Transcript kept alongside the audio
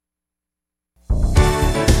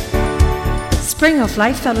Spring of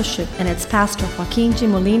Life Fellowship and its pastor Joaquin G.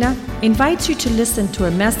 Molina invites you to listen to a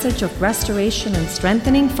message of restoration and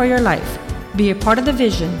strengthening for your life. Be a part of the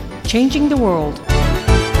vision, changing the world.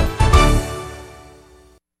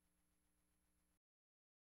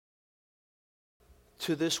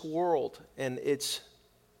 To this world and its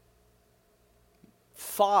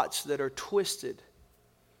thoughts that are twisted.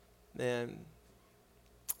 And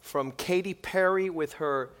from Katy Perry with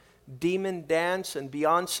her demon dance and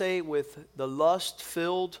Beyonce with the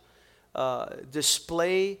lust-filled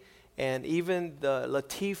display, and even the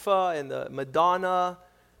Latifah and the Madonna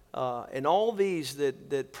and all these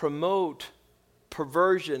that promote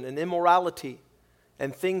perversion and immorality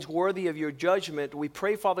and things worthy of your judgment, we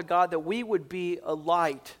pray, Father God, that we would be a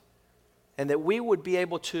light and that we would be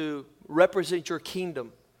able to represent your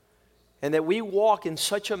kingdom and that we walk in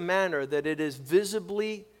such a manner that it is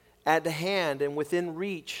visibly at hand and within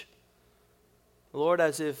reach. Lord,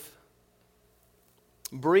 as if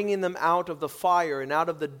bringing them out of the fire and out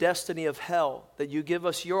of the destiny of hell, that you give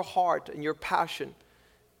us your heart and your passion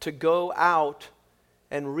to go out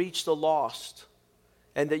and reach the lost,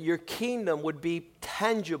 and that your kingdom would be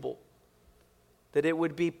tangible, that it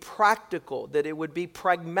would be practical, that it would be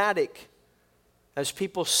pragmatic, as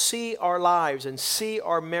people see our lives and see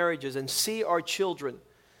our marriages and see our children,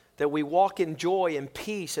 that we walk in joy and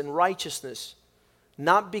peace and righteousness,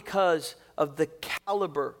 not because of the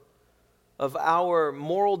caliber of our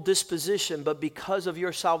moral disposition, but because of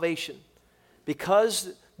your salvation,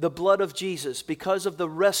 because the blood of Jesus, because of the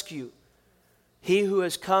rescue. He who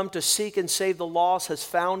has come to seek and save the lost has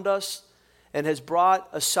found us and has brought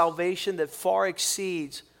a salvation that far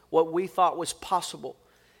exceeds what we thought was possible.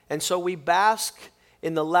 And so we bask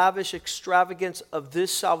in the lavish extravagance of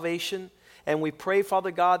this salvation, and we pray,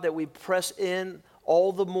 Father God, that we press in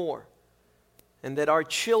all the more, and that our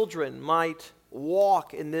children might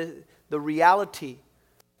walk in the reality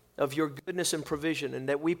of your goodness and provision, and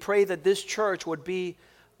that we pray that this church would be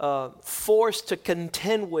forced to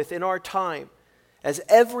contend with in our time, as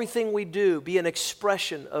everything we do be an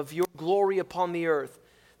expression of your glory upon the earth,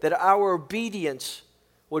 that our obedience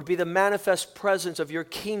would be the manifest presence of your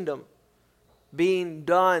kingdom being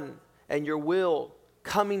done and your will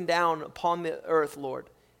coming down upon the earth, Lord.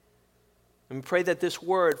 And we pray that this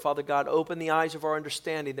word, Father God, open the eyes of our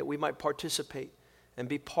understanding, that we might participate and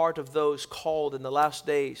be part of those called in the last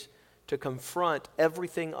days to confront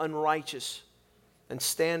everything unrighteous and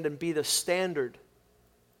stand and be the standard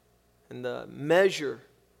and the measure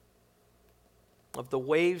of the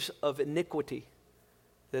waves of iniquity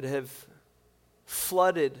that have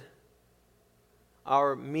flooded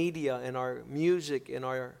our media and our music and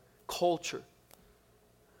our culture.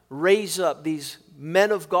 Raise up these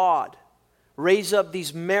men of God. Raise up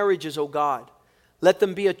these marriages, O God. Let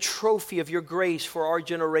them be a trophy of your grace for our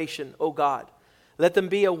generation, O God. Let them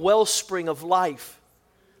be a wellspring of life.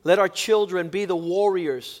 Let our children be the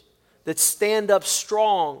warriors that stand up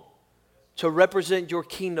strong to represent your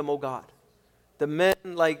kingdom, O God. The men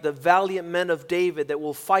like the valiant men of David that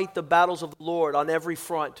will fight the battles of the Lord on every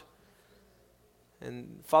front.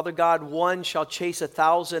 And Father God, one shall chase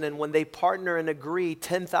 1,000, and when they partner and agree,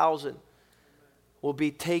 10,000 will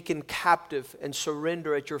be taken captive and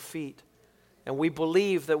surrender at your feet. And we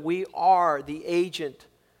believe that we are the agent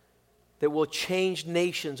that will change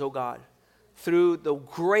nations, oh God, through the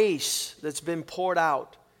grace that's been poured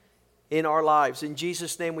out in our lives. In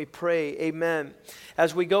Jesus' name we pray, amen.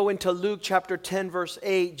 As we go into Luke chapter 10, verse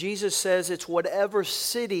 8, Jesus says it's whatever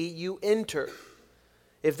city you enter,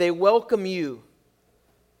 if they welcome you,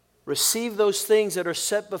 receive those things that are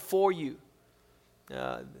set before you.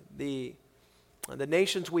 The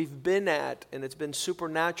nations we've been at, and it's been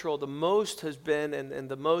supernatural, the most has been, and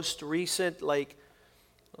the most recent, like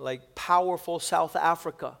powerful South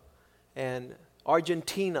Africa and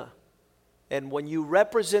Argentina. And when you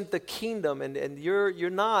represent the kingdom, and you're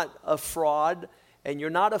not a fraud, and you're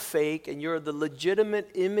not a fake, and you're the legitimate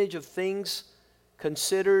image of things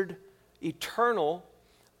considered eternal.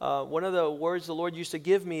 One of the words the Lord used to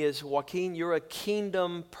give me is, Joaquin, you're a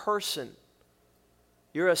kingdom person.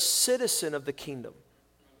 You're a citizen of the kingdom.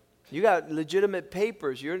 You got legitimate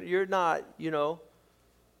papers. You're not,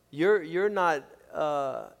 you're not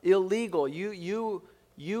illegal. You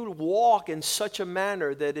walk in such a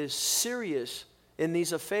manner that is serious in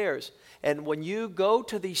these affairs. And when you go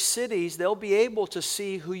to these cities, they'll be able to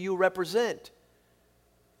see who you represent.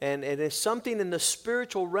 And it's something in the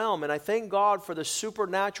spiritual realm. And I thank God for the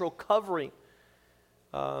supernatural covering.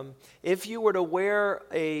 If you were to wear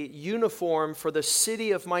a uniform for the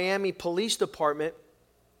City of Miami Police Department,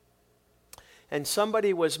 and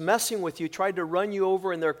somebody was messing with you, tried to run you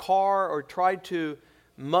over in their car, or tried to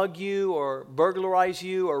mug you or burglarize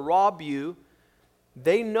you or rob you,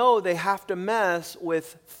 they know they have to mess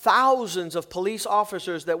with thousands of police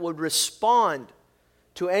officers that would respond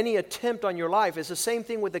to any attempt on your life. It's the same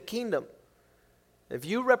thing with the kingdom. If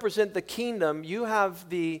you represent the kingdom, you have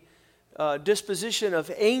the disposition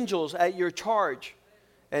of angels at your charge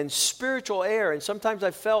and spiritual air. And sometimes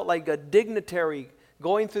I felt like a dignitary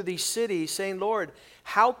going through these cities saying, Lord,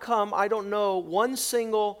 how come I don't know one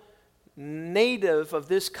single native of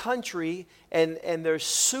this country and their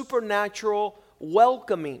supernatural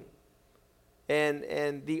welcoming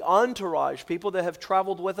and the entourage, people that have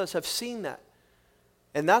traveled with us have seen that.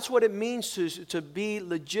 And that's what it means to be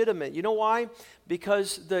legitimate. You know why?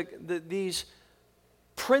 Because these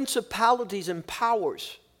principalities and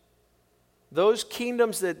powers, those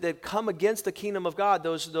kingdoms that come against the kingdom of God,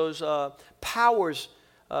 those powers,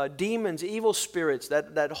 demons, evil spirits,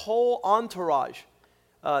 that whole entourage,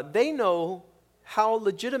 they know how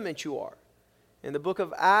legitimate you are. In the book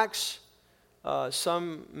of Acts,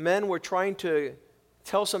 some men were trying to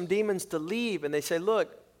tell some demons to leave, and they say,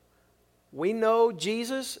 look, we know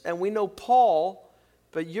Jesus and we know Paul,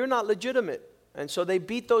 but you're not legitimate. And so they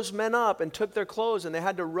beat those men up and took their clothes, and they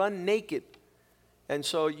had to run naked. And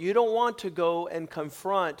so you don't want to go and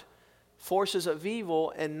confront forces of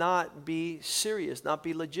evil and not be serious, not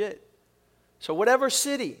be legit. So whatever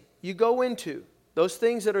city you go into, those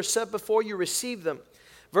things that are set before you, receive them.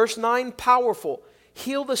 Verse 9, powerful.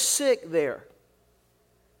 Heal the sick there.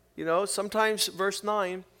 You know, sometimes verse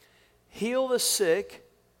 9, heal the sick,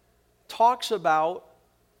 talks about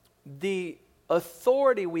the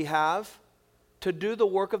authority we have to do the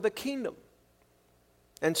work of the kingdom.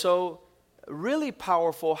 And so, really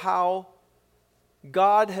powerful how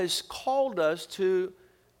God has called us to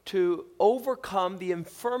overcome the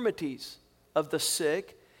infirmities of the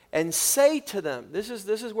sick and say to them, this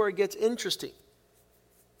is where it gets interesting.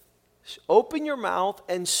 Open your mouth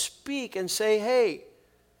and speak and say, hey,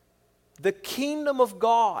 the kingdom of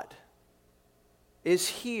God is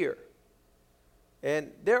here.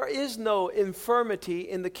 And there is no infirmity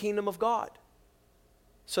in the kingdom of God.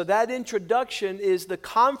 So that introduction is the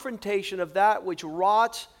confrontation of that which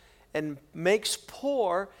rots and makes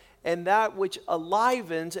poor and that which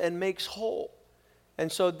alivens and makes whole.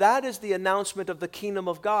 And so that is the announcement of the kingdom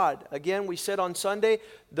of God. Again, we said on Sunday,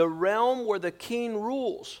 the realm where the king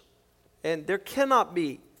rules. And there cannot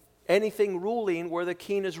be anything ruling where the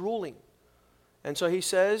king is ruling. And so he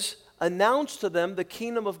says, announce to them the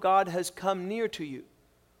kingdom of God has come near to you.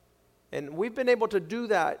 And we've been able to do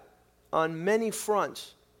that on many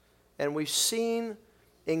fronts. And we've seen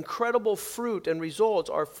incredible fruit and results.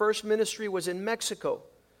 Our first ministry was in Mexico.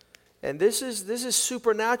 And this is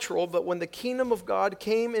supernatural, but when the kingdom of God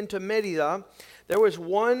came into Merida, there was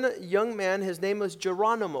one young man, his name was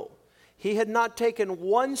Geronimo. He had not taken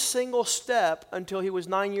one single step until he was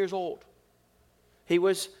 9 years old. He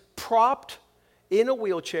was propped in a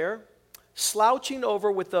wheelchair, slouching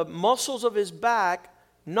over with the muscles of his back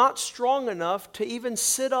not strong enough to even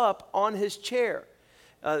sit up on his chair.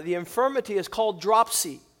 The infirmity is called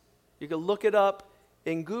dropsy. You can look it up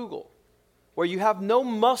in Google, where you have no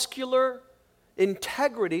muscular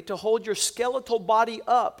integrity to hold your skeletal body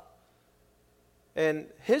up. And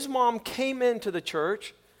his mom came into the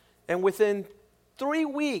church, and within 3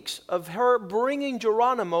 weeks of her bringing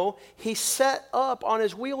Geronimo, he sat up on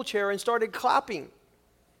his wheelchair and started clapping.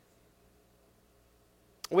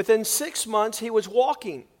 Within 6 months, he was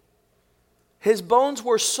walking. His bones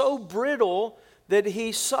were so brittle that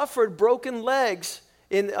he suffered broken legs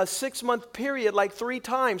in a 6-month period like 3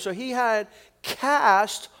 times. So he had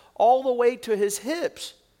cast all the way to his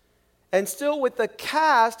hips. And still with the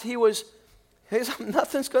cast, he said,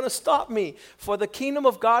 nothing's going to stop me, for the kingdom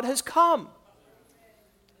of God has come.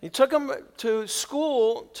 He took him to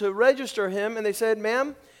school to register him, and they said,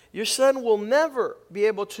 ma'am, your son will never be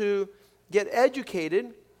able to get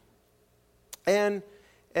educated. And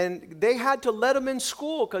they had to let him in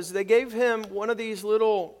school because they gave him one of these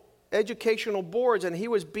little educational boards, and he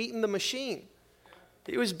was beating the machine.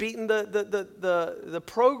 He was beating the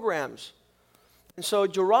programs. And so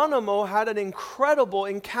Geronimo had an incredible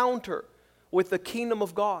encounter with the kingdom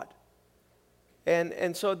of God.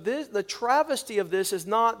 And so the travesty of this is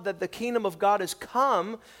not that the kingdom of God has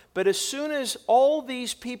come, but as soon as all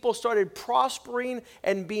these people started prospering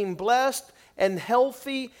and being blessed and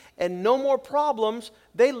healthy and no more problems,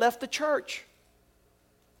 they left the church.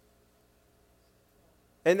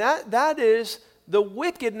 And that is the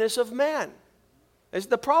wickedness of man.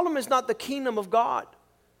 The problem is not the kingdom of God.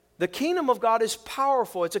 The kingdom of God is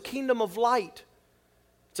powerful. It's a kingdom of light.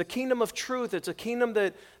 It's a kingdom of truth. It's a kingdom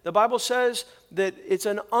that the Bible says that it's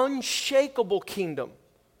an unshakable kingdom.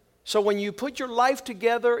 So when you put your life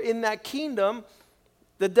together in that kingdom,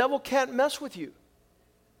 the devil can't mess with you.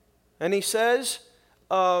 And he says,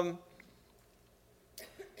 a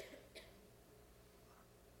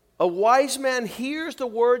wise man hears the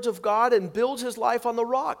words of God and builds his life on the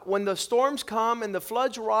rock. When the storms come and the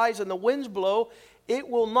floods rise and the winds blow, it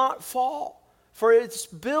will not fall, for it's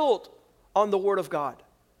built on the word of God.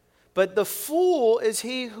 But the fool is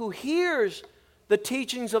he who hears the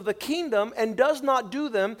teachings of the kingdom and does not do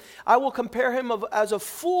them. I will compare him as a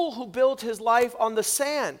fool who built his life on the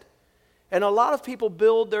sand. And a lot of people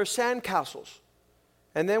build their sand castles.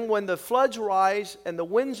 And then when the floods rise and the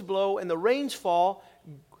winds blow and the rains fall,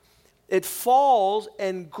 it falls,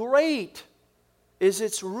 and great is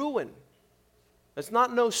its ruin. It's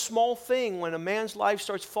not no small thing when a man's life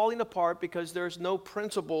starts falling apart because there's no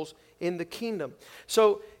principles in the kingdom.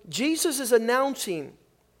 So Jesus is announcing,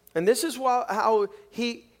 and this is how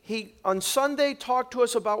he on Sunday talked to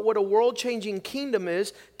us about what a world-changing kingdom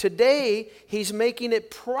is. Today, he's making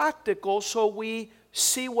it practical so we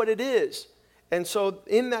see what it is. And so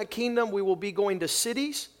in that kingdom, we will be going to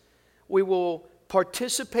cities. We will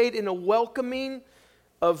participate in a welcoming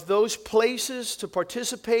of those places, to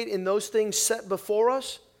participate in those things set before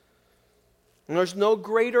us. And there's no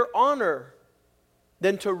greater honor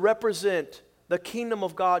than to represent the kingdom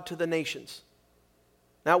of God to the nations.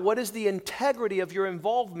 Now, what is the integrity of your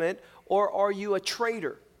involvement, or are you a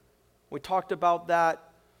traitor? We talked about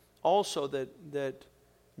that also, that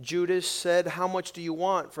Judas said, "How much do you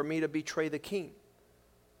want for me to betray the king?"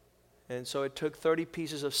 And so it took 30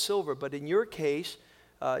 pieces of silver. But in your case,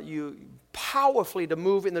 you powerfully to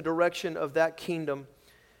move in the direction of that kingdom.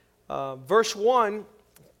 Verse 1,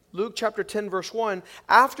 Luke chapter 10, verse 1,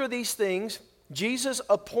 after these things, Jesus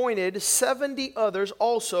appointed 70 others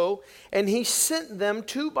also, and he sent them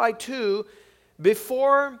 2 by 2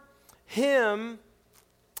 before him,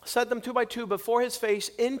 set them 2 by 2 before his face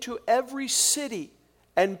into every city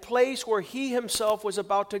and place where he himself was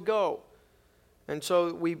about to go. And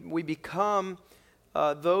so we become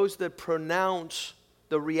those that pronounce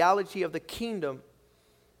the reality of the kingdom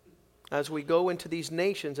as we go into these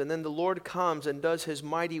nations, and then the Lord comes and does his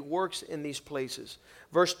mighty works in these places.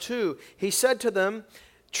 Verse 2, he said to them,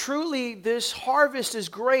 "Truly this harvest is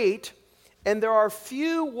great, and there are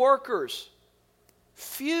few workers."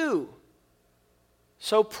 Few.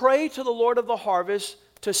 So pray to the Lord of the harvest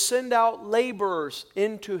to send out laborers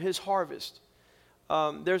into his harvest.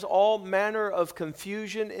 There's all manner of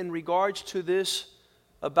confusion in regards to this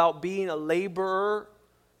about being a laborer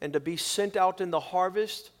and to be sent out in the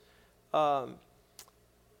harvest.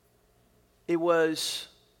 It was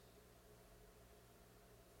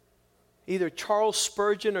either Charles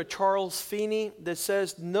Spurgeon or Charles Finney that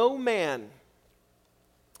says, no man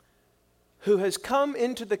who has come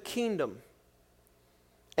into the kingdom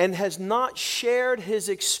and has not shared his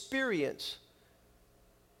experience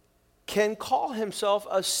can call himself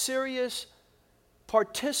a serious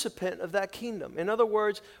participant of that kingdom. In other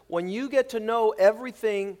words, when you get to know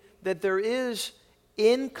everything that there is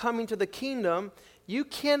in coming to the kingdom, you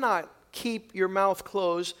cannot keep your mouth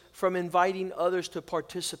closed from inviting others to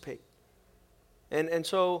participate. And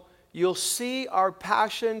so you'll see our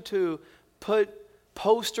passion to put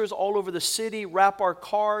posters all over the city, wrap our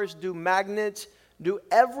cars, do magnets, do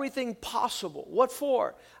everything possible. What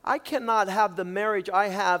for? I cannot have the marriage I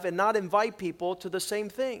have and not invite people to the same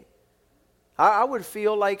thing. I would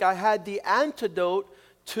feel like I had the antidote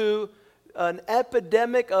to an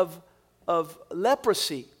epidemic of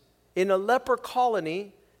leprosy in a leper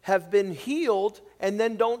colony, have been healed, and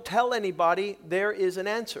then don't tell anybody there is an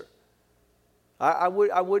answer. I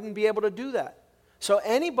wouldn't be able to do that. So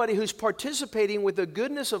anybody who's participating with the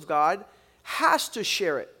goodness of God has to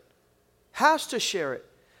share it. Has to share it.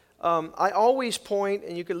 I always point,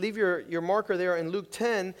 and you can leave your marker there in Luke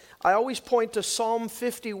 10, I always point to Psalm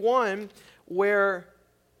 51 where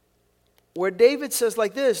David says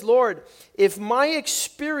like this, Lord, if my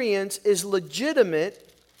experience is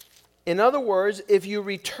legitimate, in other words, if you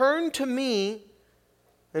return to me,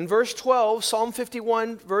 in verse 12, Psalm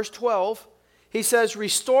 51, verse 12, he says,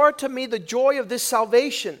 restore to me the joy of this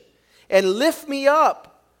salvation and lift me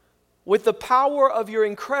up with the power of your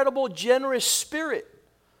incredible, generous spirit.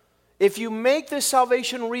 If you make this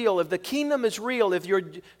salvation real, if the kingdom is real, if your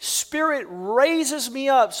spirit raises me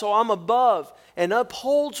up so I'm above and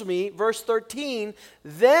upholds me, verse 13,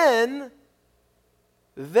 then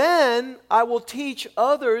I will teach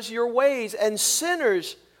others your ways, and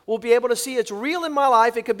sinners will be able to see it's real in my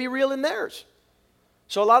life, it could be real in theirs.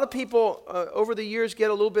 So a lot of people over the years get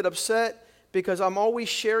a little bit upset because I'm always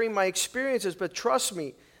sharing my experiences, but trust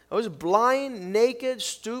me, I was blind, naked,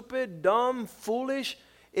 stupid, dumb, foolish,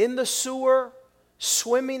 in the sewer,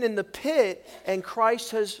 swimming in the pit, and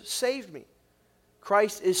Christ has saved me.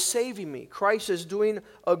 Christ is saving me. Christ is doing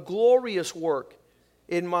a glorious work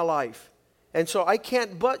in my life. And so I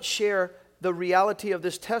can't but share the reality of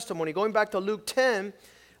this testimony. Going back to Luke 10,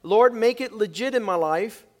 Lord, make it legit in my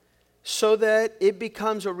life so that it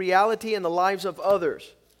becomes a reality in the lives of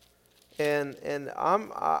others. And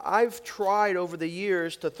I've tried over the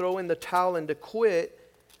years to throw in the towel and to quit.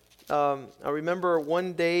 I remember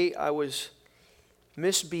one day I was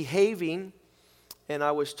misbehaving, and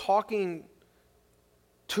I was talking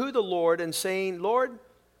to the Lord and saying, Lord,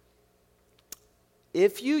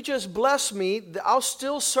 if you just bless me, I'll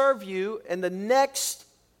still serve you. And the next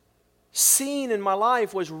scene in my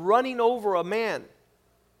life was running over a man.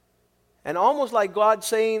 And almost like God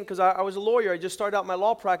saying, because I was a lawyer, I just started out my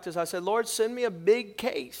law practice. I said, Lord, send me a big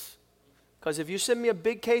case. Because if you send me a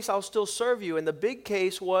big case, I'll still serve you. And the big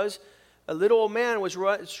case was a little old man was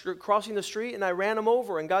crossing the street, and I ran him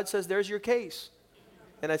over. And God says, there's your case.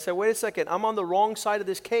 And I said, wait a second, I'm on the wrong side of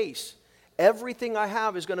this case. Everything I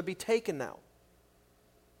have is going to be taken now.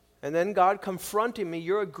 And then God confronting me,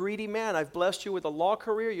 you're a greedy man. I've blessed you with a law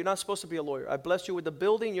career. You're not supposed to be a lawyer. I blessed you with a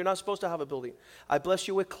building. You're not supposed to have a building. I blessed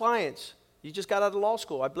you with clients. You just got out of law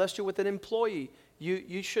school. I blessed you with an employee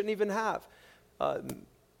you shouldn't even have.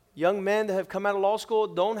 Young men that have come out of law school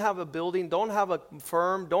don't have a building, don't have a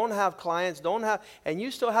firm, don't have clients, and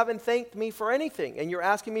you still haven't thanked me for anything, and you're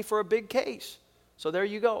asking me for a big case. So there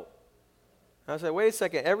you go. And I said, wait a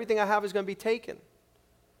second, everything I have is going to be taken.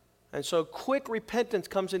 And so quick repentance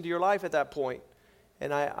comes into your life at that point.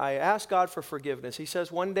 And I asked God for forgiveness. He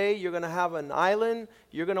says, one day you're going to have an island,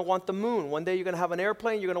 you're going to want the moon. One day you're going to have an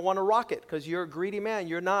airplane, you're going to want a rocket because you're a greedy man.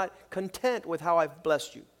 You're not content with how I've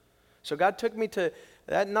blessed you. So God took me to,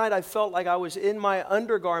 that night I felt like I was in my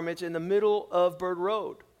undergarments in the middle of Bird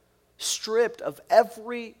Road, stripped of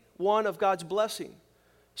every one of God's blessing.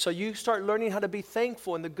 So you start learning how to be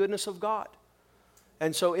thankful in the goodness of God.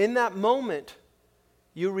 And so in that moment,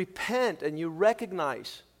 you repent and you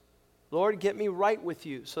recognize, Lord, get me right with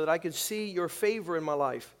you so that I can see your favor in my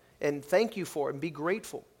life and thank you for it and be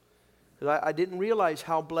grateful. Because I didn't realize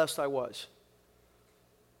how blessed I was.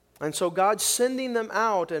 And so God's sending them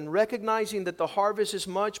out and recognizing that the harvest is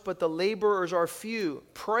much, but the laborers are few.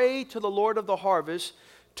 Pray to the Lord of the harvest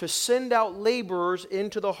to send out laborers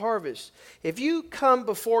into the harvest. If you come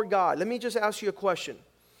before God, let me just ask you a question.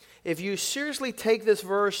 If you seriously take this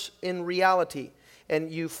verse in reality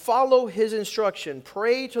and you follow his instruction,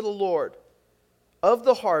 pray to the Lord of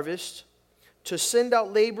the harvest to send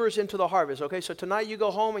out laborers into the harvest. Okay, so tonight you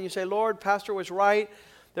go home and you say, Lord, Pastor was right.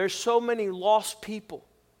 There's so many lost people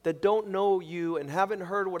that don't know you and haven't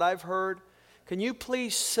heard what I've heard. Can you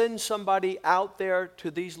please send somebody out there to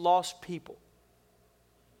these lost people?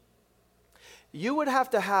 You would have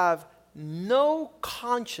to have no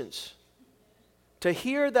conscience to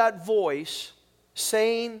hear that voice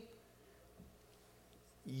saying,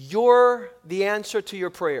 you're the answer to your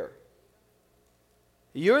prayer.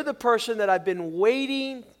 You're the person that I've been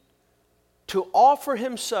waiting to offer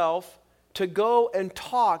himself to go and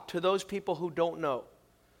talk to those people who don't know.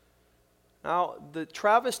 Now, the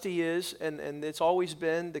travesty is, and it's always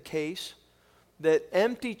been the case, that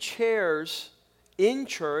empty chairs in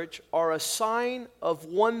church are a sign of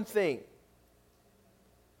one thing.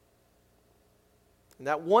 And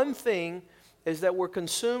that one thing is that we're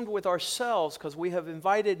consumed with ourselves because we have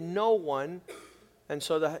invited no one, and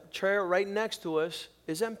so the chair right next to us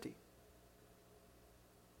is empty.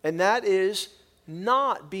 And that is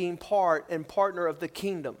not being part and partner of the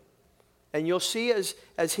kingdom. And you'll see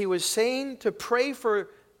as he was saying to pray for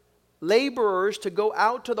laborers to go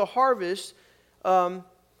out to the harvest, the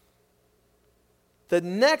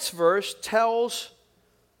next verse tells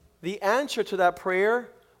the answer to that prayer,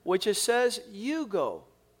 which it says, you go.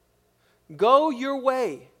 Go your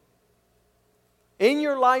way. In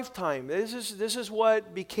your lifetime, this is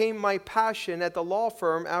what became my passion at the law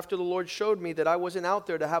firm after the Lord showed me that I wasn't out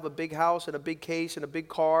there to have a big house and a big case and a big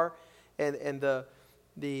car and the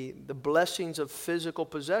blessings of physical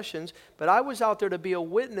possessions, but I was out there to be a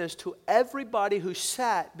witness to everybody who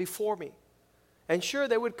sat before me. And sure,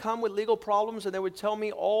 they would come with legal problems and they would tell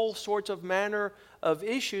me all sorts of manner of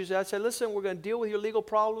issues. And I said, listen, we're going to deal with your legal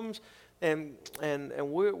problems and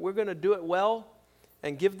we're going to do it well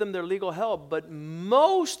and give them their legal help. But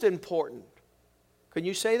most important, can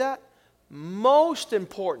you say that? Most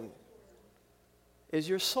important is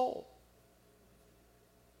your soul.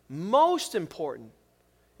 Most important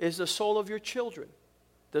is the soul of your children,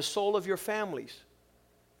 the soul of your families,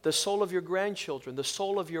 the soul of your grandchildren, the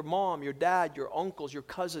soul of your mom, your dad, your uncles, your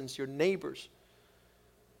cousins, your neighbors.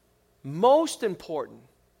 Most important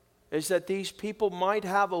is that these people might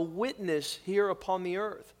have a witness here upon the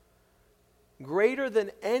earth. Greater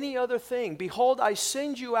than any other thing. Behold, I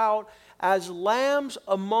send you out as lambs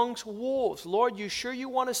amongst wolves. Lord, you sure you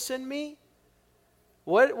want to send me?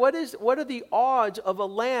 What are the odds of a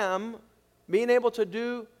lamb being able to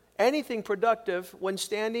do anything productive when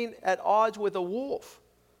standing at odds with a wolf?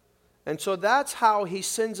 And so that's how he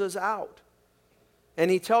sends us out. And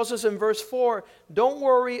he tells us in verse 4, don't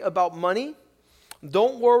worry about money.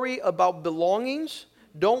 Don't worry about belongings.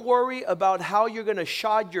 Don't worry about how you're going to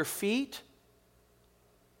shod your feet.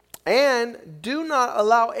 And do not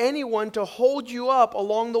allow anyone to hold you up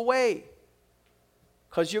along the way,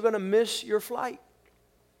 because you're going to miss your flight.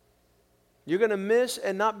 You're going to miss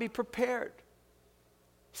and not be prepared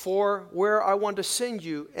for where I want to send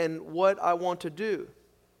you and what I want to do.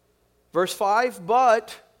 Verse 5,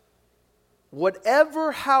 but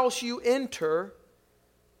whatever house you enter,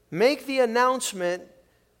 make the announcement,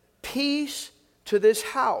 peace to this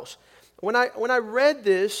house. When I read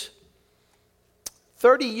this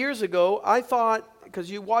 30 years ago, I thought, because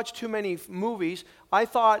you watch too many movies, I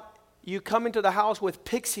thought you come into the house with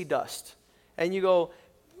pixie dust and you go,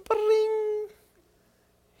 bring.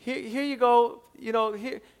 Here you go,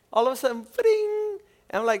 here, all of a sudden, bring.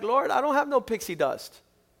 And I'm like, Lord, I don't have no pixie dust.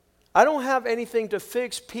 I don't have anything to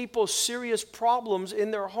fix people's serious problems in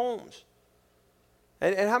their homes.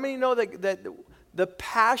 And how many know that the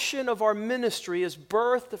passion of our ministry is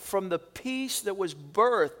birthed from the peace that was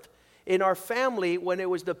birthed in our family when it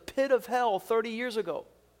was the pit of hell 30 years ago?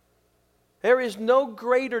 There is no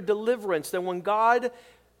greater deliverance than when God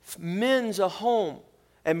mends a home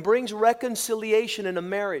and brings reconciliation in a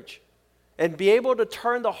marriage and be able to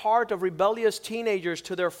turn the heart of rebellious teenagers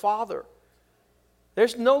to their father.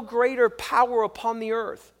 There's no greater power upon the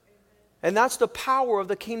earth. And that's the power of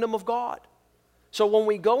the kingdom of God. So when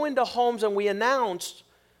we go into homes and we announce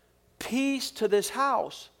peace to this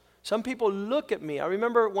house, some people look at me. I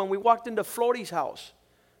remember when we walked into Florie's house.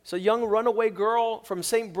 It's a young runaway girl from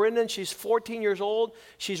St. Brendan. She's 14 years old.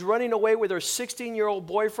 She's running away with her 16-year-old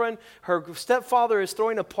boyfriend. Her stepfather is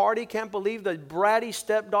throwing a party. Can't believe the bratty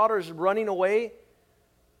stepdaughter is running away.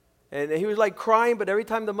 And he was like crying, but every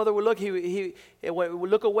time the mother would look, he would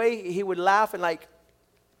look away, he would laugh and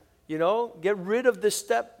get rid of this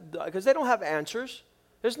because they don't have answers.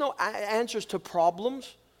 There's no answers to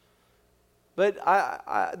problems. But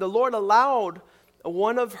the Lord allowed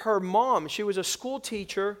one of her moms, she was a school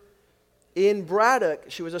teacher in Braddock.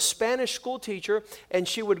 She was a Spanish school teacher, and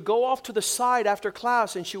she would go off to the side after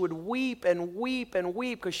class, and she would weep and weep and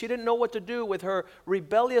weep because she didn't know what to do with her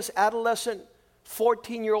rebellious adolescent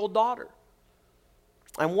 14-year-old daughter.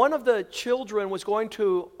 And one of the children was going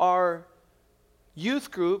to our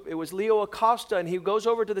youth group. It was Leo Acosta, and he goes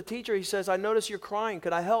over to the teacher. He says, I notice you're crying.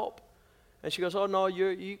 Could I help? And she goes, oh, no,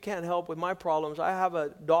 you can't help with my problems. I have a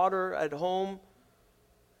daughter at home.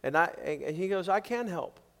 And he goes, I can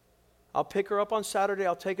help. I'll pick her up on Saturday.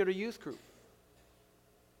 I'll take her to youth group.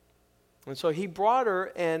 And so he brought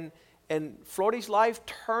her, and Florie's life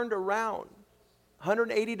turned around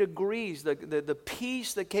 180 degrees. The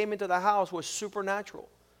peace that came into the house was supernatural.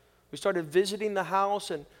 We started visiting the house,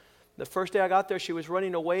 and the first day I got there, she was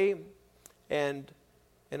running away, and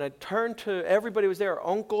I turned to everybody who was there,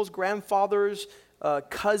 uncles, grandfathers,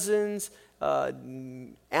 cousins,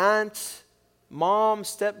 aunts, mom,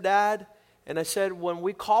 stepdad, and I said, when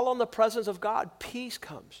we call on the presence of God, peace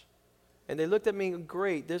comes. And they looked at me,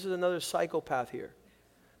 great, this is another psychopath here.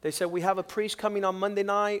 They said, we have a priest coming on Monday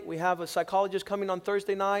night, we have a psychologist coming on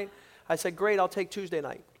Thursday night. I said, great, I'll take Tuesday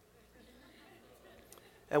night.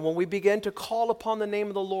 And when we begin to call upon the name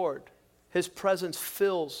of the Lord, His presence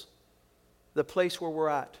fills the place where we're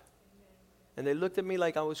at. And they looked at me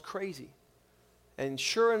like I was crazy. And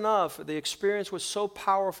sure enough, the experience was so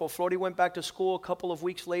powerful. Florie went back to school a couple of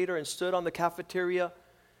weeks later and stood on the cafeteria,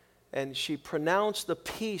 and she pronounced the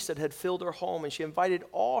peace that had filled her home, and she invited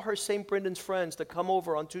all her St. Brendan's friends to come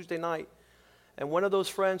over on Tuesday night. And one of those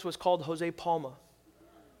friends was called Jose Palma.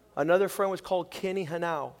 Another friend was called Kenny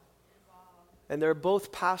Hanau. And they're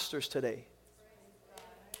both pastors today.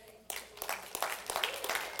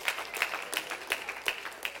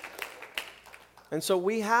 And so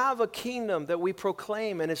we have a kingdom that we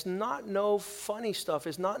proclaim, and it's not no funny stuff.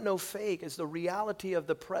 It's not no fake. It's the reality of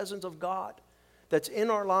the presence of God that's in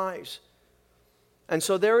our lives. And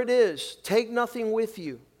so there it is. Take nothing with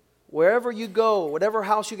you. Wherever you go, whatever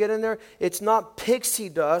house you get in there, it's not pixie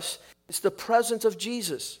dust. It's the presence of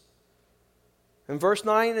Jesus. In verse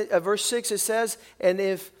 6 it says, and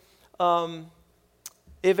if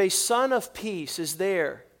a son of peace is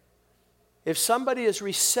there, if somebody is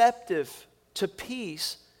receptive to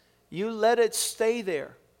peace, you let it stay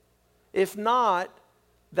there. If not,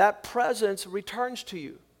 that presence returns to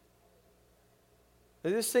you.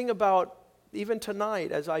 And this thing about even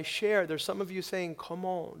tonight, as I share, there's some of you saying, come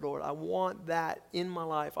on, Lord, I want that in my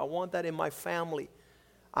life. I want that in my family.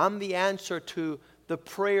 I'm the answer to the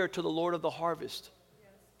prayer to the Lord of the harvest.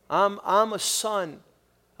 I'm a son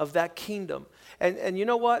of that kingdom. And you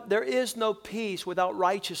know what? There is no peace without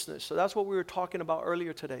righteousness. So that's what we were talking about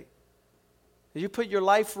earlier today. If you put your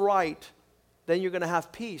life right, then you're going to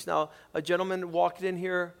have peace. Now, a gentleman walked in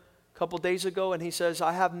here a couple days ago and he says,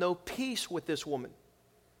 I have no peace with this woman.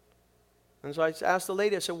 And so I asked the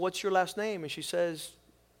lady, I said, what's your last name? And she says,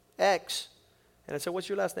 X. And I said, what's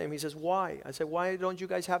your last name? He says, Y. I said, why don't you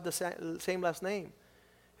guys have the same last name?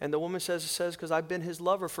 And the woman says, because I've been his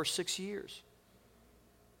lover for 6 years.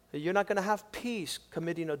 You're not going to have peace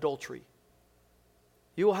committing adultery.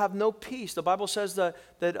 You will have no peace. The Bible says that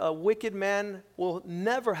a wicked man will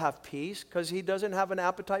never have peace because he doesn't have an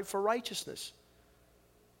appetite for righteousness.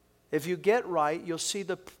 If you get right, you'll see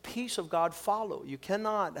the peace of God follow. You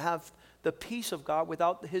cannot have the peace of God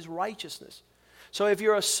without his righteousness. So if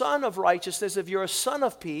you're a son of righteousness, if you're a son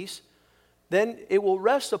of peace, then it will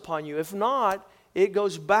rest upon you. If not, it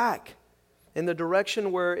goes back in the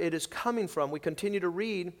direction where it is coming from. We continue to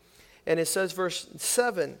read, and it says, verse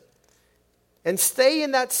 7, and stay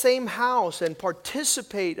in that same house and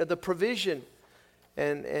participate of the provision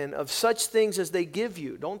and of such things as they give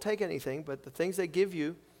you. Don't take anything, but the things they give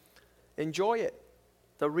you, enjoy it.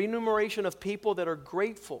 The remuneration of people that are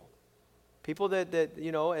grateful. People that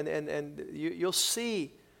you know, and you'll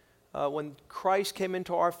see when Christ came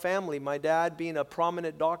into our family, my dad being a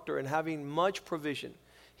prominent doctor and having much provision.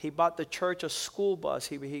 He bought the church a school bus.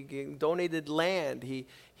 He donated land.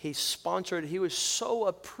 He sponsored. He was so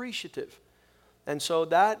appreciative. And so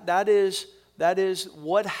that is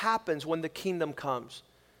what happens when the kingdom comes.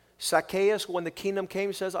 Zacchaeus, when the kingdom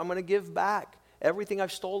came, says, I'm going to give back everything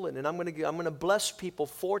I've stolen, and I'm going to bless people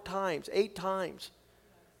 4 times, 8 times.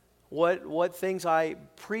 What things I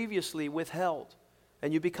previously withheld.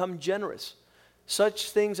 And you become generous. Such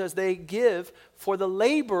things as they give, for the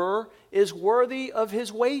laborer is worthy of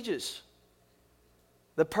his wages.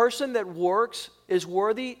 The person that works is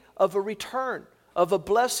worthy of a return, of a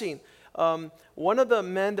blessing. One of the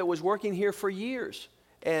men that was working here for years,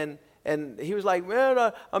 and he was like,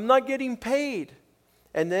 man, I'm not getting paid.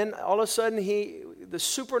 And then all of a sudden, the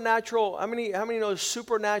supernatural, how many know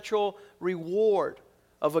supernatural reward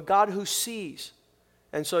of a God who sees?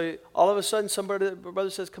 And so all of a sudden, brother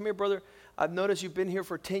says, come here, brother. I've noticed you've been here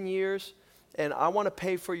for 10 years, and I want to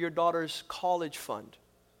pay for your daughter's college fund.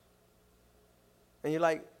 And you're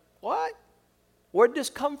like, what? Where'd this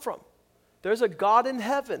come from? There's a God in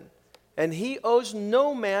heaven, and he owes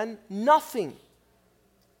no man nothing,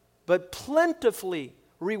 but plentifully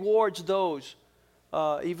rewards those.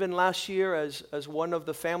 Even last year, as one of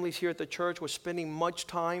the families here at the church was spending much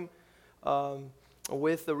time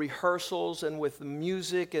with the rehearsals and with the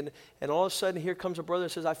music, and all of a sudden here comes a brother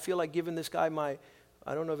and says, I feel like giving this guy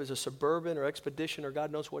I don't know if it's a Suburban or Expedition or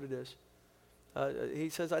God knows what it is. He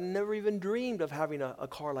says, I never even dreamed of having a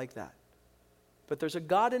car like that. But there's a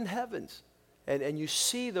God in heavens, and you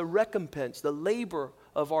see the recompense, the labor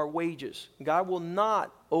of our wages. God will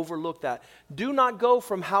not overlook that. Do not go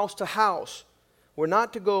from house to house. We're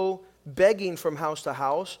not to go begging from house to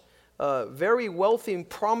house. Very wealthy and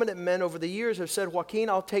prominent men over the years have said, Joaquin,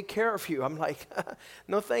 I'll take care of you. I'm like,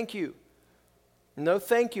 no, thank you. No,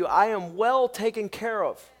 thank you. I am well taken care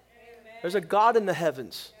of. Amen. There's a God in the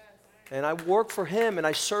heavens. Yes. And I work for him and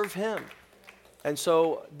I serve him. And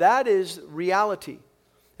so that is reality.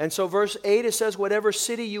 And so verse 8, it says, whatever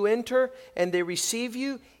city you enter and they receive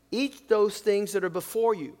you, eat those things that are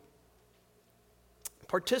before you.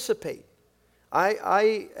 Participate.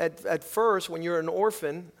 I at first, when you're an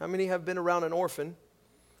orphan, how many have been around an orphan?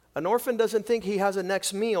 An orphan doesn't think he has a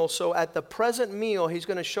next meal, so at the present meal, he's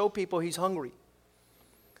going to show people he's hungry.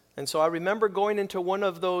 And so I remember going into one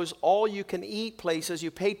of those all-you-can-eat places. You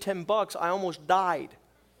pay $10, I almost died.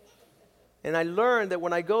 And I learned that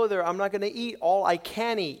when I go there, I'm not going to eat all I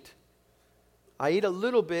can eat. I eat a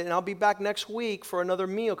little bit, and I'll be back next week for another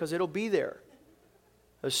meal because it'll be there.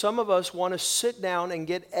 Some of us want to sit down and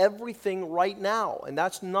get everything right now, and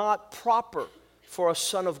that's not proper for a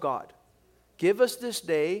son of God. Give us this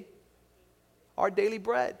day our daily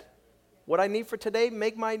bread. What I need for today,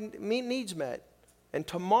 make my needs met. And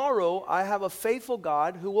tomorrow, I have a faithful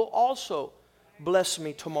God who will also bless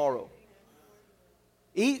me tomorrow.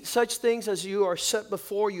 Eat such things as you are set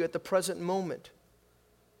before you at the present moment.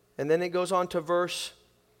 And then it goes on to verse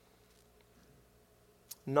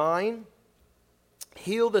 9.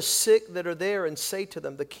 Heal the sick that are there and say to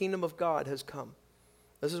them, the kingdom of God has come.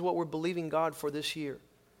 This is what we're believing God for this year.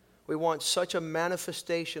 We want such a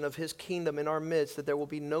manifestation of His kingdom in our midst that there will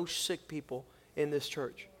be no sick people in this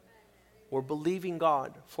church. We're believing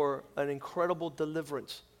God for an incredible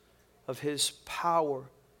deliverance of His power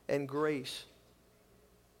and grace.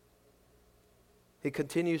 He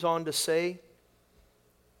continues on to say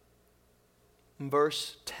in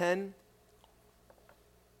verse 10,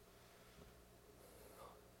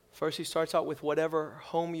 first he starts out with whatever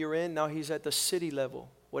home you're in. Now he's at the city level.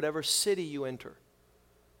 Whatever city you enter,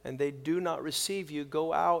 and they do not receive you,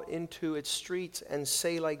 go out into its streets and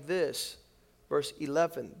say like this. Verse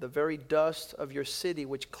 11, the very dust of your city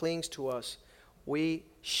which clings to us, we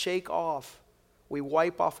shake off, we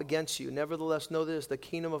wipe off against you. Nevertheless, know this, the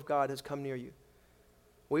kingdom of God has come near you.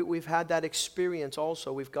 We've had that experience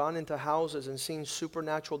also. We've gone into houses and seen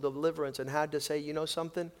supernatural deliverance and had to say, you know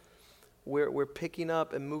something? We're picking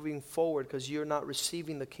up and moving forward because you're not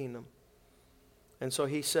receiving the kingdom. And so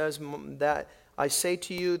he says that, I say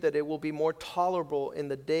to you that it will be more tolerable in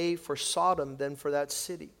the day for Sodom than for that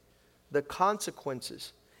city. The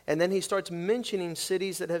consequences. And then he starts mentioning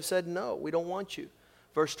cities that have said, no, we don't want you.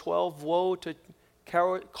 Verse 12, woe to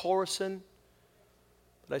Chorazin.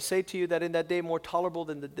 But I say to you that in that day more tolerable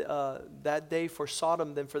than that day for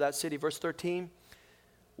Sodom than for that city. Verse 13,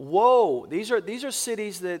 woe. These are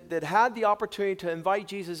cities that had the opportunity to invite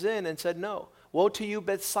Jesus in and said no. Woe to you,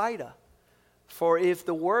 Bethsaida. For if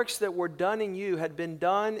the works that were done in you had been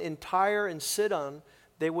done in Tyre and Sidon,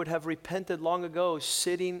 they would have repented long ago,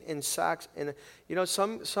 sitting in sacks. And you know,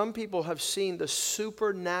 some people have seen the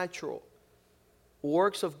supernatural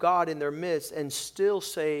works of God in their midst and still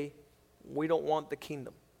say, we don't want the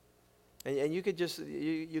kingdom. And you could just,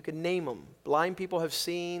 you could name them. Blind people have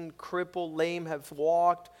seen, crippled, lame have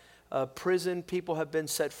walked, prison people have been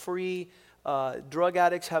set free, drug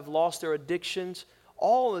addicts have lost their addictions.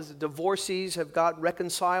 All the divorcees have got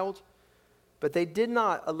reconciled, but they did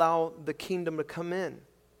not allow the kingdom to come in.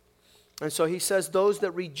 And so he says, those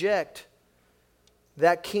that reject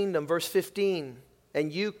that kingdom, verse 15,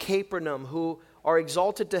 and you, Capernaum, who are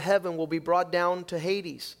exalted to heaven, will be brought down to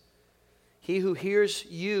Hades. He who hears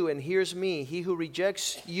you and hears me, he who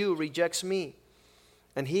rejects you rejects me.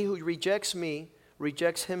 And he who rejects me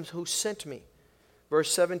rejects him who sent me.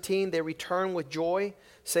 Verse 17, they return with joy,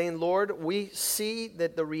 saying, Lord, we see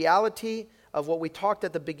that the reality of what we talked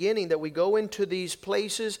at the beginning, that we go into these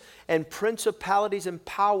places and principalities and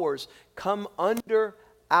powers come under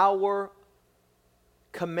our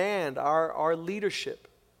command, our leadership.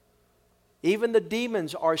 Even the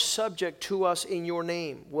demons are subject to us in your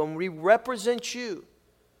name. When we represent you,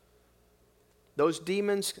 those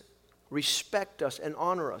demons respect us and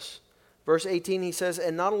honor us. Verse 18, he says,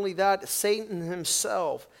 and not only that, Satan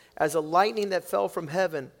himself, as a lightning that fell from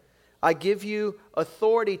heaven, I give you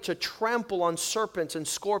authority to trample on serpents and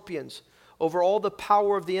scorpions over all the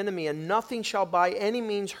power of the enemy, and nothing shall by any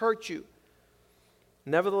means hurt you.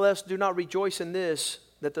 Nevertheless, do not rejoice in this,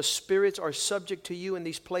 that the spirits are subject to you in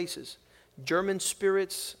these places. German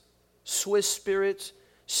spirits, Swiss spirits,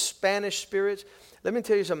 Spanish spirits. Let me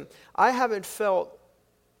tell you something. I haven't felt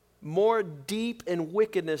more deep in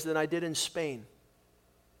wickedness than I did in Spain.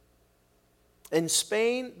 In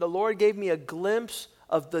Spain, the Lord gave me a glimpse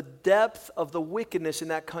of the depth of the wickedness in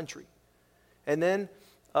that country. And then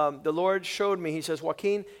the Lord showed me, he says,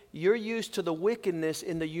 Joaquin, you're used to the wickedness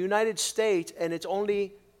in the United States, and it's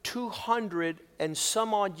only 200 and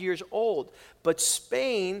some odd years old. But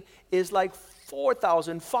Spain is like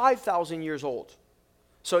 4,000, 5,000 years old.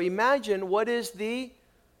 So imagine what is the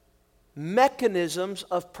mechanisms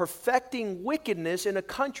of perfecting wickedness in a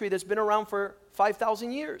country that's been around for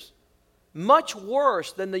 5,000 years. Much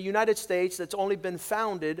worse than the United States that's only been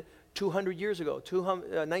founded 200 years ago,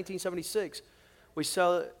 1976. We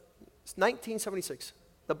sell 1976,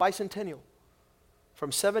 the bicentennial. From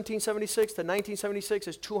 1776 to 1976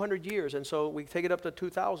 is 200 years, and so we take it up to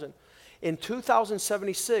 2000. In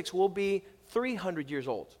 2076, we'll be 300 years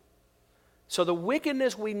old. So the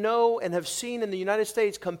wickedness we know and have seen in the United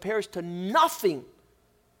States compares to nothing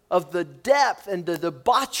of the depth and the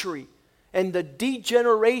debauchery and the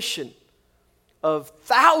degeneration of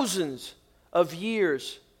thousands of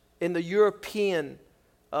years in the European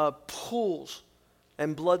pools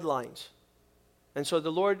and bloodlines. And so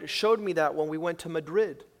the Lord showed me that when we went to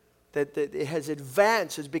Madrid, that it has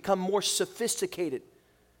advanced, has become more sophisticated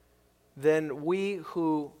than we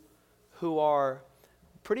who are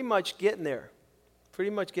pretty much getting there.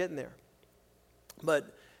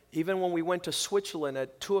 But even when we went to Switzerland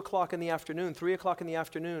at 2 o'clock in the afternoon, 3 o'clock in the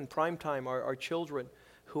afternoon, prime time, our children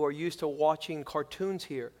who are used to watching cartoons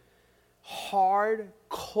here,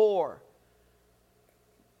 hardcore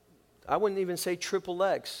I wouldn't even say triple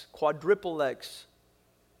X, quadruple X,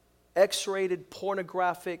 X-rated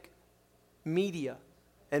pornographic media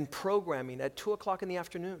and programming at 2 o'clock in the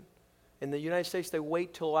afternoon. In the United States, they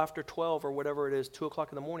wait till after 12 or whatever it is, 2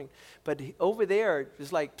 o'clock in the morning. But over there,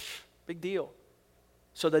 it's like, big deal.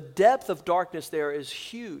 So the depth of darkness there is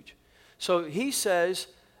huge. So he says,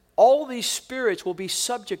 all these spirits will be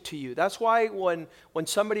subject to you. That's why when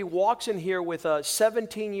somebody walks in here with a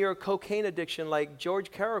 17-year cocaine addiction like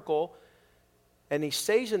George Carrickle, and he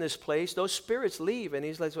stays in this place, those spirits leave. And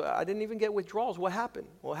he's like, well, I didn't even get withdrawals. What happened?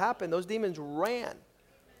 What happened? Those demons ran.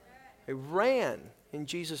 They ran in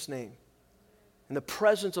Jesus' name, in the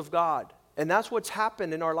presence of God. And that's what's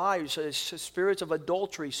happened in our lives. Spirits of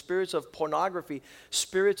adultery, spirits of pornography,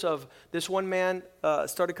 spirits of, this one man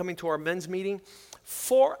started coming to our men's meeting,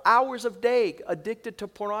 4 hours a day addicted to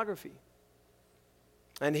pornography.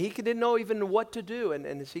 And he didn't know even what to do.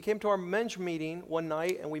 And he came to our men's meeting one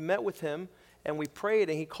night, and we met with him, and we prayed,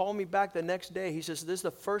 and he called me back the next day. He says, this is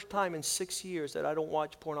the first time in 6 years that I don't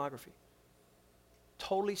watch pornography.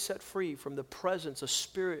 Totally set free from the presence, the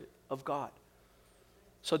Spirit of God.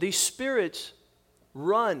 So these spirits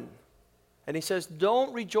run. And he says,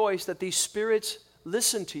 don't rejoice that these spirits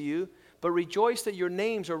listen to you, but rejoice that your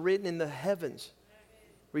names are written in the heavens.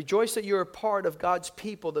 Rejoice that you're a part of God's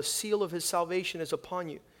people. The seal of his salvation is upon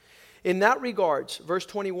you. In that regards, verse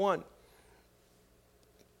 21,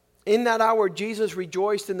 in that hour Jesus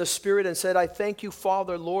rejoiced in the Spirit and said, I thank you,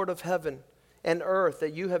 Father, Lord of heaven and earth,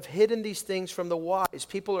 that you have hidden these things from the wise.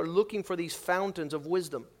 People are looking for these fountains of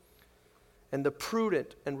wisdom and the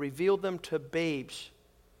prudent, and revealed them to babes,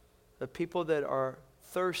 the people that are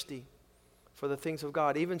thirsty for the things of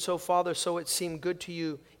God. Even so, Father, so it seemed good to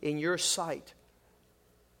you in your sight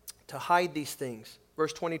to hide these things.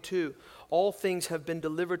 Verse 22, all things have been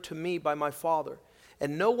delivered to me by my Father,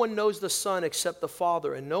 and no one knows the Son except the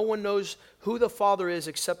Father, and no one knows who the Father is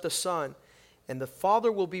except the Son, and the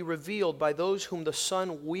Father will be revealed by those whom the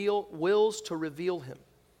Son wills to reveal him.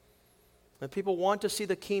 And people want to see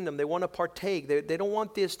the kingdom. They want to partake. They don't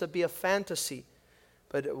want this to be a fantasy.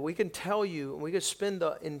 But we can tell you, we can spend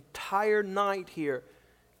the entire night here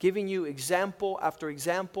giving you example after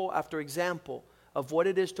example after example of what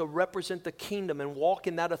it is to represent the kingdom and walk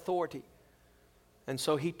in that authority. And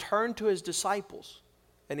so he turned to his disciples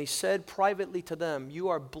and he said privately to them, you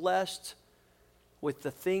are blessed with the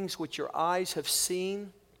things which your eyes have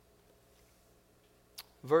seen.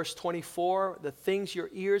 Verse 24, the things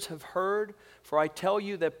your ears have heard, for I tell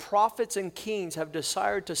you that prophets and kings have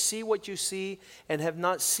desired to see what you see and have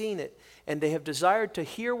not seen it, and they have desired to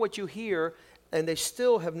hear what you hear, and they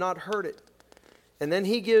still have not heard it. And then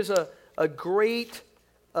he gives a great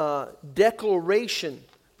declaration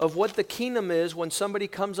of what the kingdom is when somebody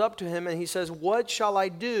comes up to him and he says, what shall I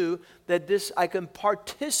do that I can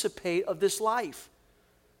participate of this life?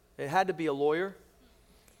 It had to be a lawyer.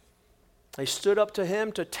 They stood up to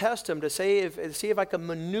him to test him, to see if I can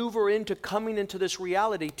maneuver into coming into this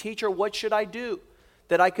reality. Teacher, what should I do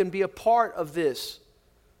that I can be a part of this?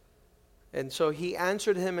 And so he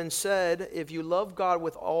answered him and said, if you love God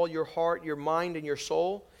with all your heart, your mind, and your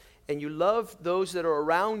soul, and you love those that are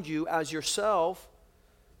around you as yourself.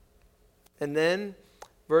 And then,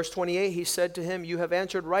 verse 28, he said to him, you have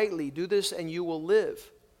answered rightly. Do this and you will live.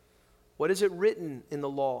 What is it written in the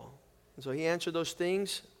law? And so he answered those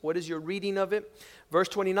things. What is your reading of it? Verse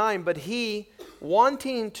 29, but he,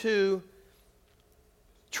 wanting to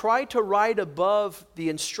try to ride above the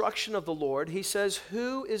instruction of the Lord, he says,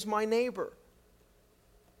 who is my neighbor?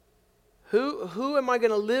 Who am I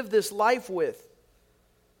going to live this life with?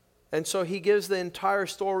 And so he gives the entire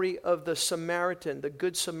story of the Samaritan, the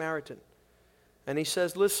Good Samaritan. And he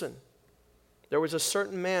says, listen, there was a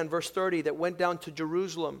certain man, verse 30, that went down to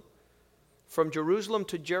Jerusalem, from Jerusalem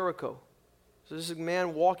to Jericho. So this is a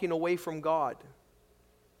man walking away from God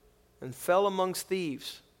and fell amongst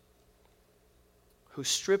thieves who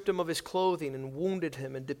stripped him of his clothing and wounded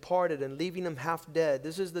him and departed and leaving him half dead.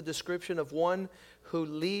 This is the description of one who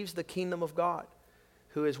leaves the kingdom of God,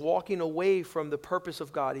 who is walking away from the purpose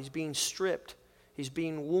of God. He's being stripped. He's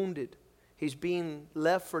being wounded. He's being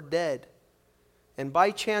left for dead. And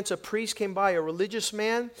by chance, a priest came by, a religious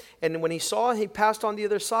man, and when he saw it, he passed on the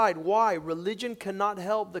other side. Why? Religion cannot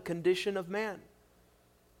help the condition of man.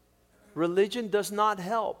 Religion does not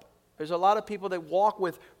help. There's a lot of people that walk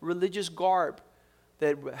with religious garb,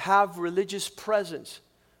 that have religious presence,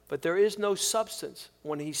 but there is no substance.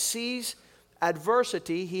 When he sees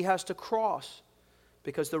adversity, he has to cross,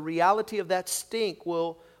 because the reality of that stink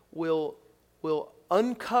will will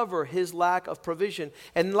uncover his lack of provision.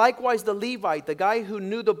 And likewise the Levite, the guy who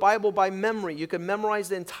knew the Bible by memory, you could memorize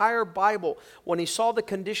the entire Bible. When he saw the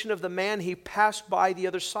condition of the man, he passed by the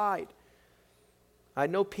other side. I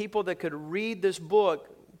know people that could read this book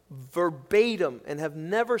verbatim and have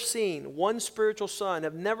never seen one spiritual son,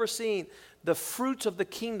 have never seen the fruits of the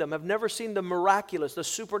kingdom, have never seen the miraculous, the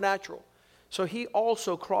supernatural. So he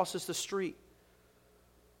also crosses the street.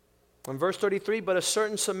 In verse 33, but a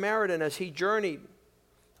certain Samaritan, as he journeyed,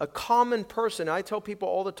 a common person. I tell people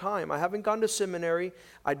all the time, I haven't gone to seminary.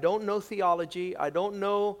 I don't know theology. I don't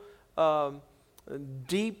know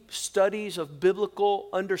deep studies of biblical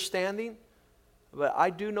understanding. But I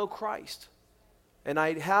do know Christ. And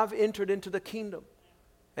I have entered into the kingdom.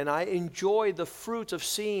 And I enjoy the fruits of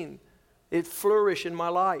seeing it flourish in my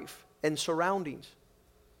life and surroundings.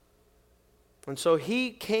 And so he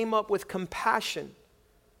came up with compassion.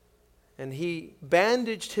 And he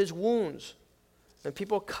bandaged his wounds. And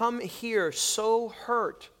people come here so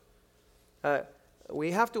hurt.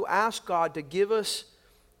 We have to ask God to give us,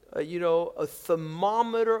 a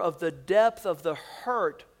thermometer of the depth of the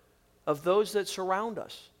hurt of those that surround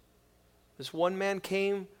us. This one man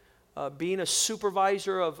came being a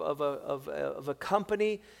supervisor of a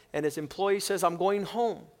company, and his employee says, I'm going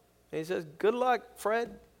home. And he says, good luck,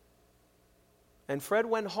 Fred. And Fred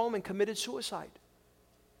went home and committed suicide.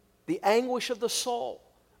 The anguish of the soul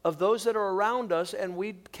of those that are around us, and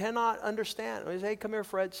we cannot understand. We say, hey, come here,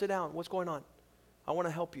 Fred, sit down. What's going on? I want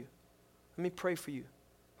to help you. Let me pray for you.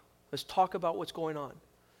 Let's talk about what's going on.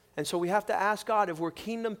 And so we have to ask God, if we're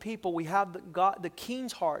kingdom people, we have the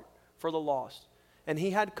king's heart for the lost. And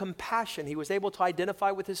he had compassion. He was able to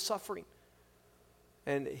identify with his suffering.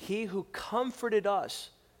 And he who comforted us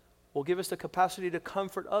will give us the capacity to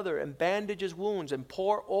comfort others and bandage his wounds and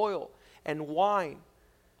pour oil and wine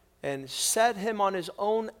and set him on his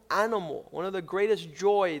own animal. One of the greatest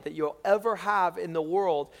joy that you'll ever have in the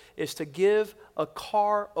world is to give a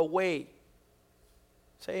car away.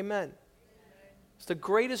 Say amen. It's the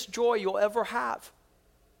greatest joy you'll ever have,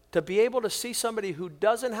 to be able to see somebody who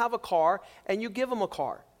doesn't have a car and you give them a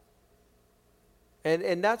car.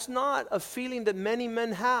 And that's not a feeling that many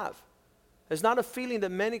men have. It's not a feeling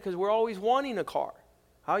that many, because we're always wanting a car.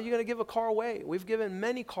 How are you going to give a car away? We've given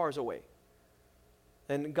many cars away.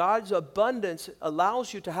 And God's abundance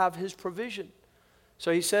allows you to have his provision.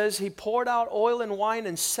 So he says he poured out oil and wine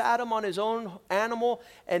and sat him on his own animal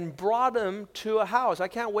and brought him to a house. I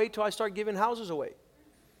can't wait till I start giving houses away.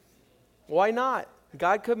 Why not?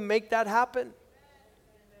 God could make that happen.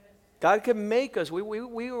 God could make us. We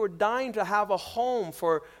were dying to have a home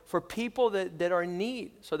for people that are in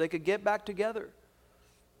need so they could get back together.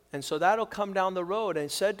 And so that'll come down the road.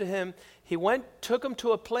 And said to him, took him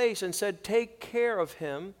to a place and said, take care of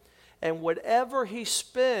him. And whatever he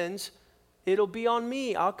spends, it'll be on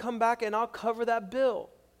me. I'll come back and I'll cover that bill.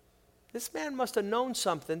 This man must have known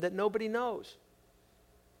something that nobody knows.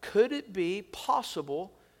 Could it be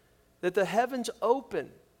possible that the heavens open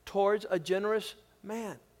towards a generous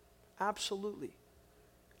man? Absolutely.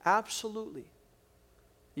 Absolutely.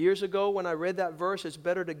 Years ago when I read that verse, it's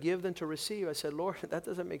better to give than to receive, I said, Lord, that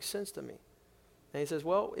doesn't make sense to me. And he says,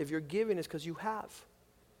 well, if you're giving, it's because you have.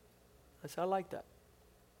 I said, I like that.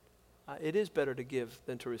 It is better to give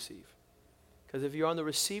than to receive. Because if you're on the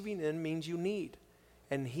receiving end, means you need.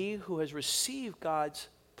 And he who has received God's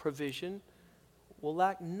provision will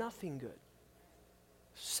lack nothing good.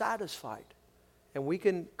 Satisfied. And we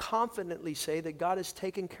can confidently say that God has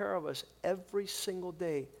taken care of us every single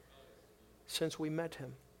day since we met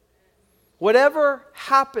him. Whatever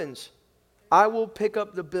happens, I will pick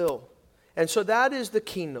up the bill. And so that is the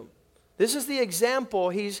kingdom. This is the example.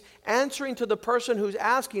 He's answering to the person who's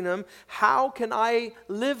asking him, how can I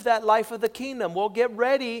live that life of the kingdom? Well, get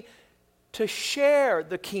ready to share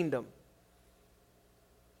the kingdom.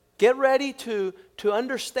 Get ready to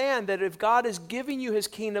understand that if God is giving you his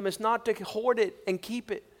kingdom, it's not to hoard it and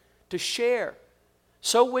keep it, to share.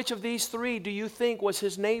 So which of these three do you think was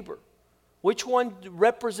his neighbor? Which one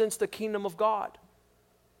represents the kingdom of God?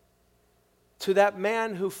 To that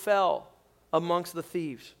man who fell amongst the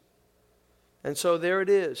thieves. And so there it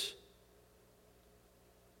is.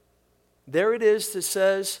 There it is that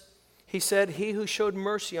says, he said, he who showed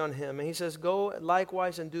mercy on him. And he says, go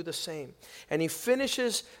likewise and do the same. And he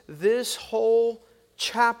finishes this whole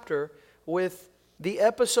chapter with the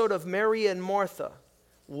episode of Mary and Martha.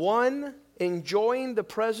 One enjoying the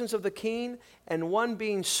presence of the king, and one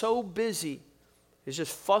being so busy, is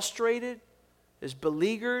just frustrated, is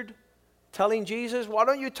beleaguered, telling Jesus, why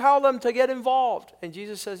don't you tell them to get involved? And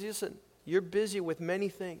Jesus says, listen, you're busy with many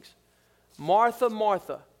things. Martha,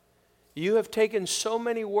 Martha, You have taken so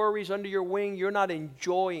many worries under your wing, you're not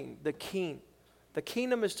enjoying the King. The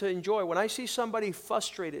kingdom is to enjoy. When I see somebody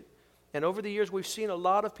frustrated, and over the years we've seen a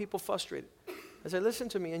lot of people frustrated, I say, listen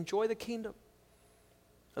to me, enjoy the kingdom.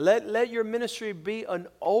 Let your ministry be an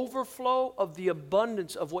overflow of the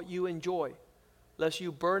abundance of what you enjoy, lest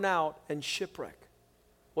you burn out and shipwreck.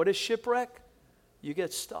 What is shipwreck? You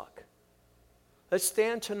get stuck. Let's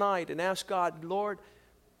stand tonight and ask God, Lord,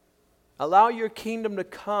 allow your kingdom to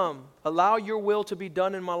come. Allow your will to be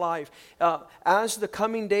done in my life. As the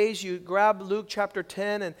coming days, you grab Luke chapter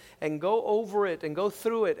 10 and go over it and go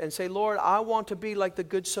through it and say, Lord, I want to be like the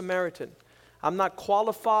Good Samaritan. I'm not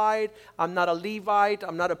qualified. I'm not a Levite.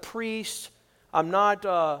 I'm not a priest. I'm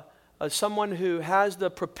not someone who has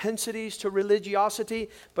the propensities to religiosity,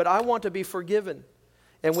 but I want to be forgiven.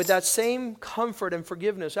 And with that same comfort and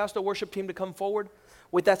forgiveness, ask the worship team to come forward.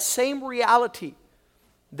 With that same reality,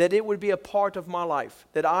 that it would be a part of my life,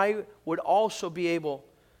 that I would also be able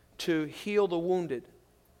to heal the wounded,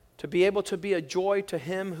 to be able to be a joy to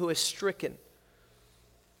him who is stricken.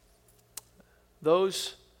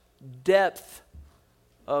 Those depth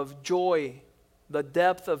of joy, the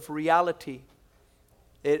depth of reality,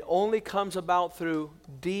 it only comes about through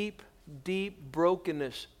deep, deep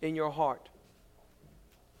brokenness in your heart.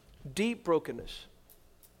 Deep brokenness.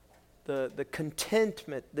 The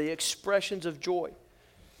contentment, the expressions of joy.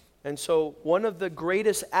 And so one of the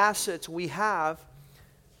greatest assets we have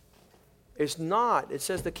is not, it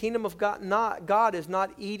says the kingdom of God is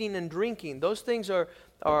not eating and drinking. Those things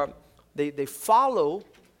they follow,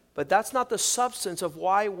 but that's not the substance of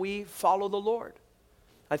why we follow the Lord.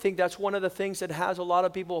 I think that's one of the things that has a lot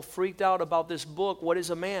of people freaked out about this book, What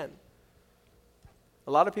is a Man?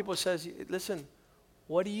 A lot of people says, listen,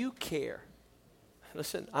 what do you care?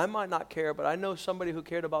 Listen, I might not care, but I know somebody who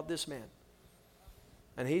cared about this man.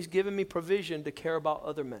 And he's given me provision to care about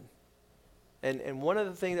other men. And one of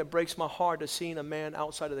the things that breaks my heart is seeing a man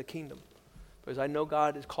outside of the kingdom. Because I know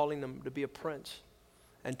God is calling them to be a prince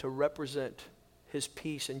and to represent his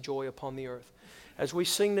peace and joy upon the earth. As we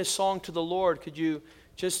sing this song to the Lord, could you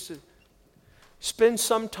just spend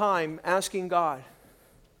some time asking God,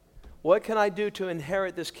 what can I do to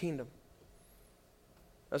inherit this kingdom?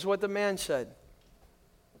 That's what the man said.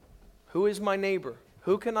 Who is my neighbor?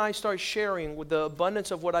 Who can I start sharing with the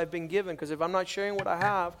abundance of what I've been given? Because if I'm not sharing what I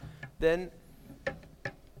have, then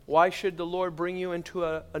why should the Lord bring you into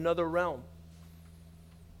another realm?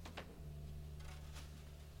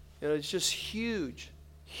 You know, it's just huge,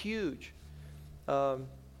 huge. The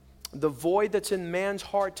void that's in man's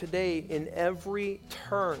heart today in every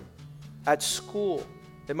turn, at school.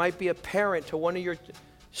 It might be a parent to one of your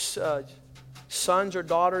sons or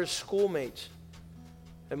daughters' schoolmates.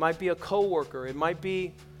 It might be a coworker. It might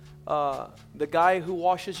be the guy who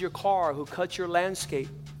washes your car, who cuts your landscape.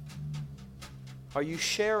 Are you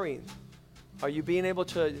sharing? Are you being able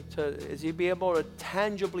is he being able to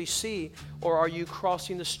tangibly see, or are you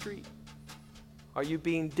crossing the street? Are you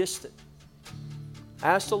being distant?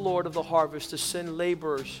 Ask the Lord of the harvest to send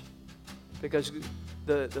laborers, because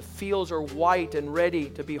the fields are white and ready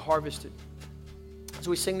to be harvested. As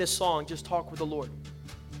we sing this song, just talk with the Lord.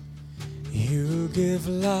 You give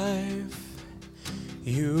life,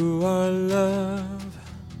 you are love,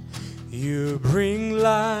 you bring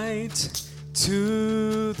light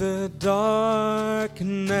to the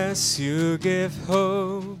darkness, you give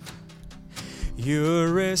hope, you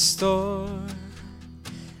restore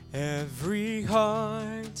every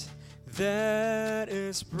heart that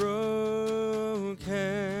is broken.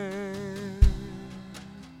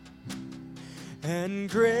 And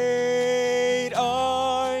great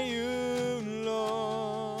are you,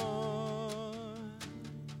 Lord.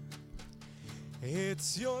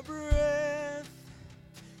 It's your breath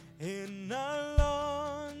in our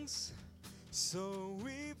lungs, so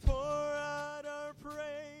we pour